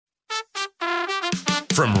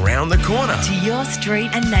From round the corner to your street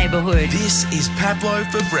and neighbourhood. This is Pablo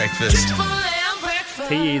for breakfast.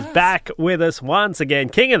 He is back with us once again.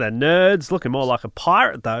 King of the nerds, looking more like a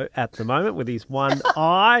pirate, though, at the moment with his one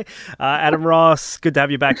eye. Adam Ross, good to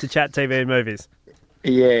have you back to chat TV and movies.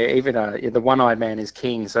 Yeah, even the one-eyed man is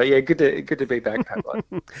king. So, yeah, good to be back, Pablo.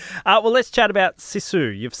 Well, let's chat about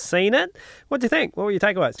Sisu. You've seen it. What do you think? What were your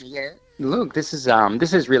takeaways? Yeah, look, this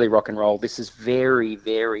is really rock and roll. This is very,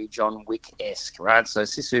 very John Wick-esque, right? So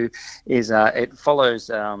Sisu is it follows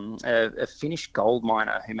a Finnish gold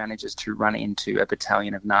miner who manages to run into a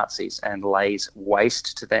battalion of Nazis and lays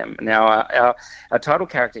waste to them. Now, our title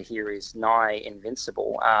character here is nigh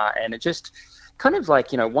invincible, and it just kind of like,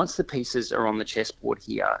 once the pieces are on the chessboard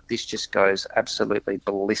here, this just goes absolutely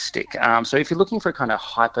ballistic. So if you're looking for a kind of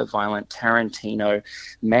hyper-violent Tarantino,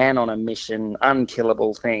 man on a mission,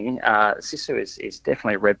 unkillable thing, Sisu is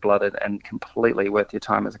definitely red-blooded and completely worth your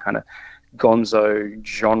time as a kind of gonzo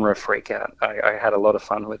genre freak out. I had a lot of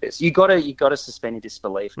fun with this. You got to suspend your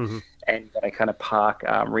disbelief and kind of park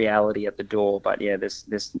reality at the door. But yeah,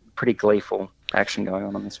 there's pretty gleeful action going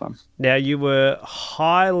on this one. Now, you were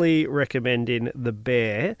highly recommending The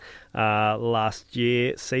Bear last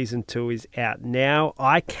year. Season 2 is out now.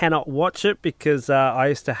 I cannot watch it because I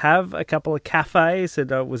used to have a couple of cafes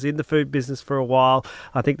and I was in the food business for a while.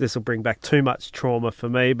 I think this will bring back too much trauma for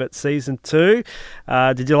me. But Season 2,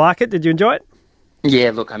 did you like it? Did you enjoy it?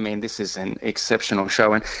 Yeah, look, I mean, this is an exceptional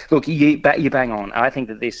show. And look, you bang on. I think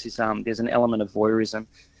that this is there's an element of voyeurism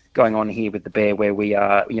going on here with The Bear where we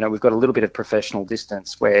are, we've got a little bit of professional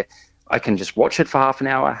distance where I can just watch it for half an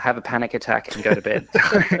hour, have a panic attack and go to bed.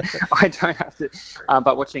 I don't have to.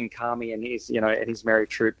 But watching Kami and his merry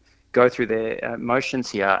troop go through their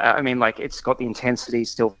motions here, I mean, like, it's got the intensity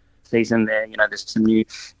still season there. There's some new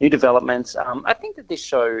developments. I think that this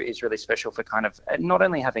show is really special for kind of not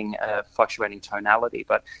only having a fluctuating tonality,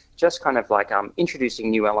 but just kind of like introducing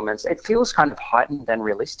new elements. It feels kind of heightened and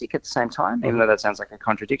realistic at the same time, even though that sounds like a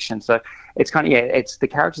contradiction. So it's kind of, it's the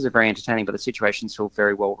characters are very entertaining, but the situations feel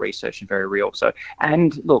very well researched and very real. So,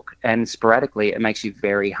 and sporadically, it makes you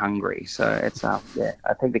very hungry. So it's, I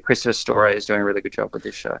think that Christopher Storer is doing a really good job with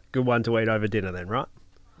this show. Good one to eat over dinner then, right?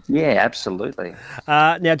 Yeah, absolutely.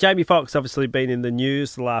 Now, Jamie Foxx obviously been in the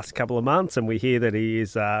news the last couple of months, and we hear that he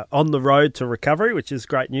is on the road to recovery, which is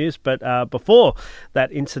great news. But before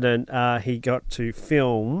that incident, he got to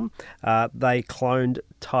film They Cloned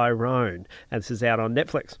Tyrone, and this is out on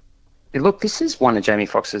Netflix. Look, this is one of Jamie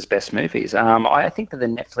Foxx's best movies. I think that the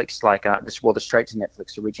Netflix, the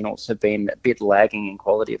straight-to-Netflix originals have been a bit lagging in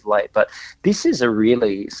quality of late, but this is a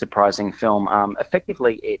really surprising film.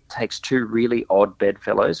 Effectively, it takes two really odd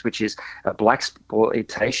bedfellows, which is a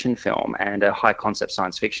blaxploitation film and a high-concept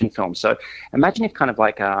science fiction film. So imagine if kind of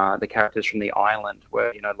like the characters from The Island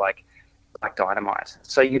were, like Dynamite.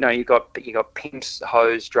 So you got pimps,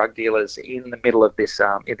 hoes, drug dealers in the middle of this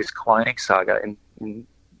cloning saga in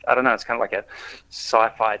I don't know, it's kind of like a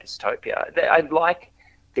sci-fi dystopia. I like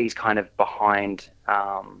these kind of behind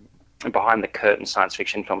the curtain science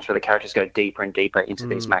fiction films where the characters go deeper and deeper into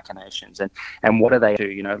these machinations and what do they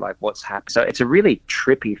do, like what's happening. So it's a really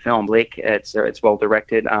trippy film. It's well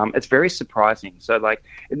directed. It's very surprising. So like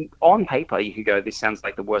on paper you could go, this sounds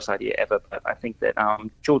like the worst idea ever, but I think that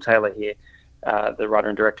Jewel Taylor here, the writer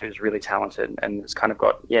and director, is really talented and it's kind of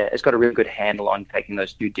got a really good handle on taking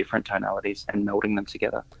those two different tonalities and melding them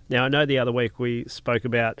together. Now, I know the other week we spoke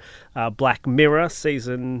about Black Mirror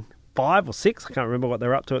season 5 or 6. I can't remember what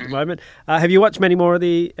they're up to at the moment. Have you watched many more of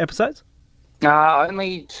the episodes?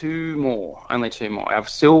 Only two more.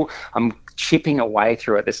 I'm chipping away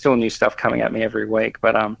through it. There's still new stuff coming at me every week,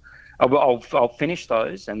 but I'll finish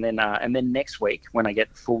those and then next week when I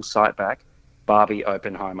get the full sight back, Barbie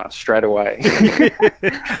Oppenheimer straight away.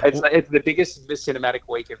 It's the biggest cinematic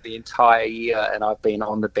week of the entire year, and I've been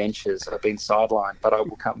on the benches. I've been sidelined, but I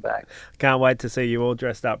will come back. Can't wait to see you all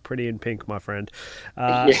dressed up pretty in pink, my friend.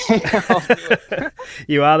 Yeah,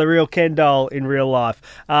 you are the real Ken doll in real life.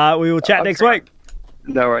 We will chat next week.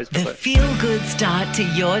 No worries. The feel-good start to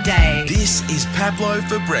your day. This is Pablo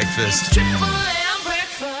for breakfast. It's Triple A.